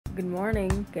Good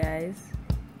morning, guys.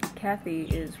 Kathy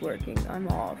is working. I'm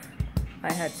off.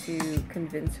 I had to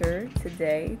convince her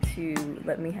today to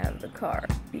let me have the car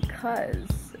because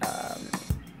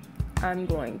I'm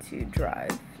going to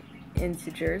drive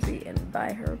into Jersey and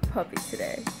buy her a puppy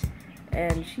today.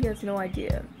 And she has no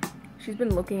idea. She's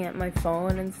been looking at my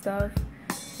phone and stuff,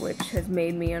 which has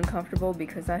made me uncomfortable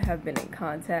because I have been in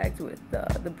contact with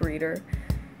the breeder.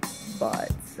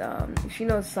 But she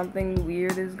knows something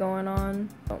weird is going on.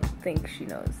 I don't think she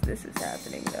knows this is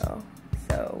happening though.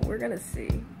 So we're gonna see.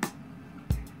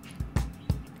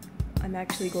 I'm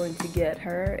actually going to get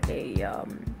her a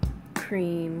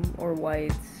cream or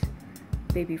white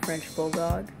baby French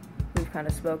Bulldog. We've kind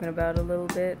of spoken about it a little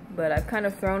bit, but I've kind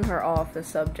of thrown her off the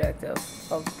subject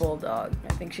of Bulldog.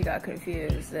 I think she got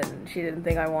confused and she didn't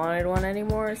think I wanted one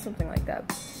anymore or something like that.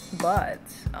 But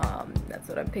that's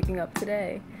what I'm picking up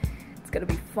today. It's gonna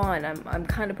be fun. I'm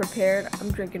kind of prepared.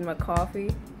 I'm drinking my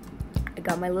coffee. I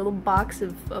got my little box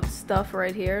of stuff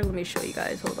right here. Let me show you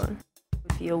guys, hold on.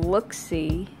 If you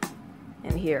look-see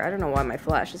in here, I don't know why my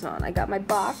flash is on. I got my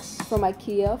box from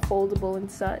IKEA, foldable and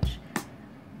such.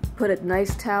 Put a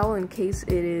nice towel in case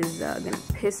it is gonna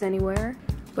piss anywhere.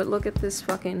 But look at this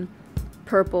fucking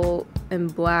purple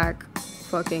and black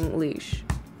fucking leash.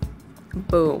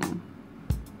 Boom.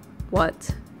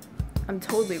 What? I'm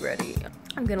totally ready.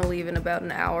 I'm gonna leave in about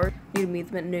an hour. Need to meet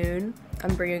them at noon.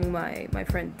 I'm bringing my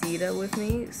friend Dita with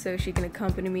me so she can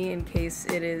accompany me in case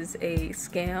it is a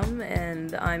scam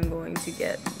and I'm going to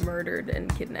get murdered and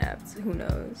kidnapped. Who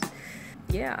knows?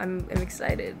 Yeah, I'm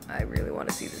excited. I really want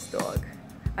to see this dog.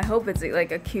 I hope it's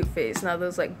like a cute face, not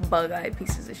those like bug-eyed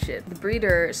pieces of shit. The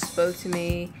breeder spoke to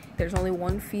me. There's only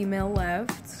one female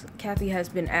left. Kathy has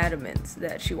been adamant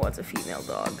that she wants a female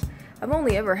dog. I've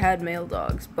only ever had male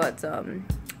dogs, but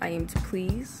I aim to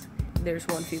please. There's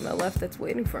one female left that's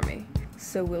waiting for me.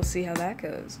 So we'll see how that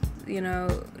goes. You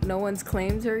know, no one's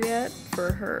claimed her yet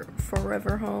for her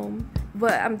forever home.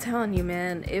 But I'm telling you,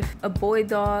 man, if a boy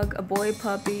dog, a boy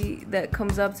puppy that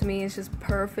comes up to me is just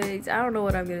perfect, I don't know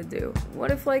what I'm gonna do.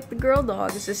 What if, like, the girl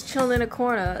dog is just chilling in a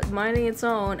corner, minding its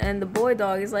own, and the boy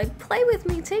dog is like, play with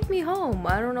me, take me home?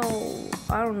 I don't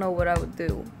know what I would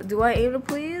do. Do I aim to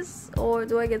please, or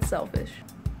do I get selfish?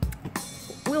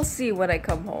 We'll see when I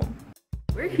come home.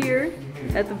 We're here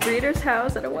at the breeder's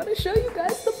house, and I want to show you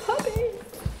guys the puppy.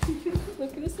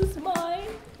 Look, this is mine.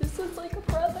 This is like a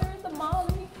brother, the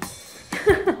mommy.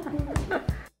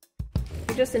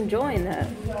 You're just enjoying that.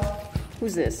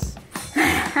 Who's this?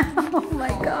 Oh my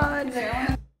god.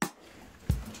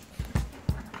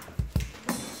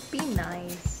 Be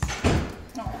nice.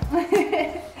 Oh.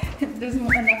 There's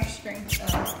not enough strength.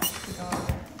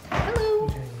 Hello.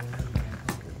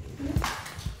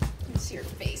 Let's see your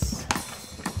face.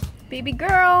 Baby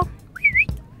girl.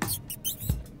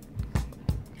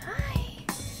 Hi.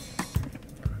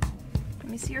 Let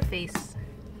me see your face.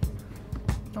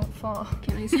 Don't fall.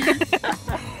 Can I see?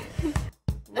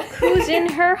 Look who's in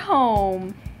her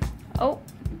home. Oh.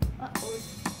 Uh-oh.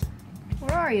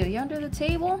 Where are you? You under the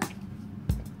table?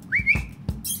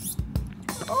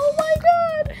 Oh my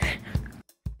god.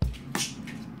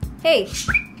 Hey,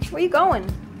 where you going?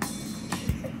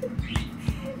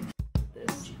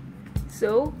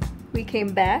 So, we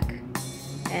came back,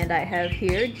 and I have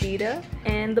here Dita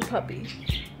and the puppy.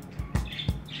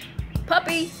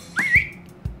 Puppy!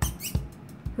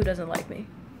 Who doesn't like me?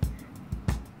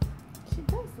 She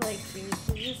does like you.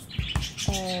 She's just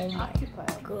Oh my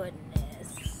occupied.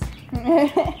 goodness.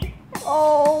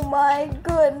 Oh my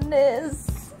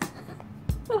goodness.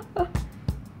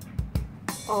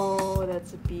 Oh,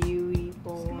 that's a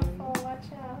beautiful one. Oh,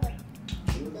 watch out.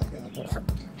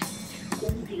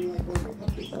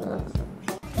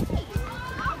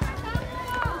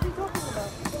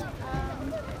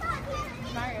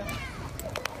 Mario.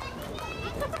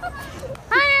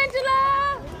 Hi, Angela!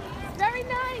 Very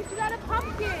nice. You got a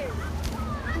pumpkin.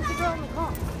 Who's the girl in the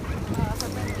car?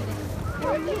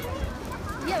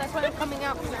 Yeah, that's why I'm coming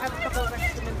out because I have a couple of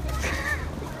extra minutes.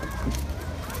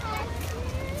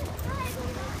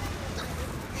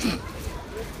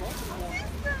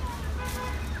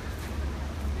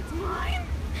 It's mine.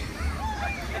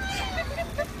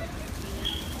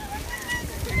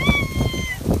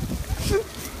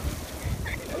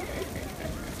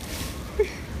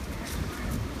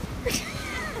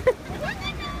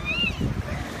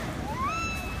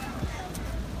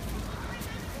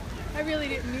 I really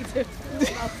didn't need to go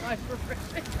outside for fresh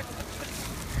air.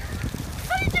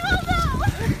 How do you do all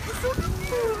that?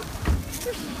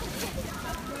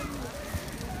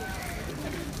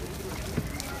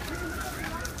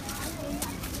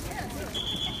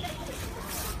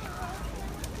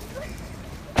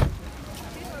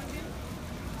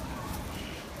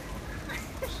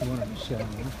 She wanted to show me.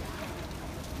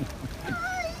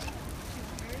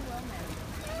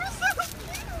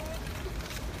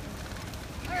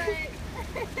 Alright.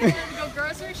 You want to go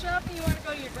grocery shopping? You want to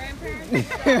go to your grandparents? Is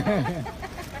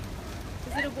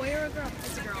it a boy or a girl?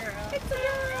 It's a girl. It's a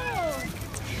girl.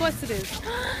 Of course it is.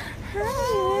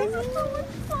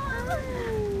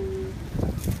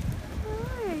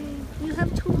 Hi. You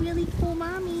have two really cool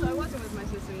mommies. So I wasn't with my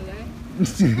sister today.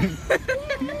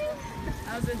 I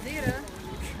was with Zeta.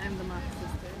 I'm the mom's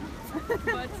sister.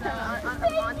 But I'm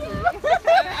auntie.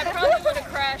 I probably would have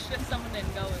crashed if someone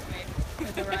didn't go with me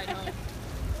with the ride home.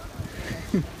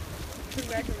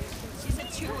 Congratulations. She's a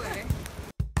chewer.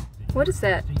 What is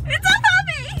that? It's a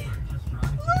puppy!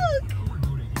 Look!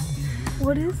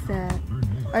 What is that?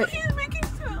 He's making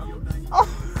sounds. Oh.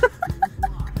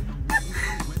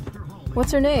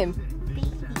 What's her name?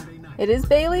 It is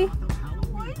Bailey?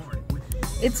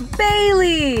 It's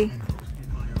Bailey!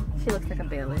 She looks like a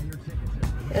Bailey.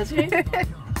 Is she?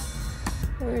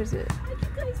 Where is it?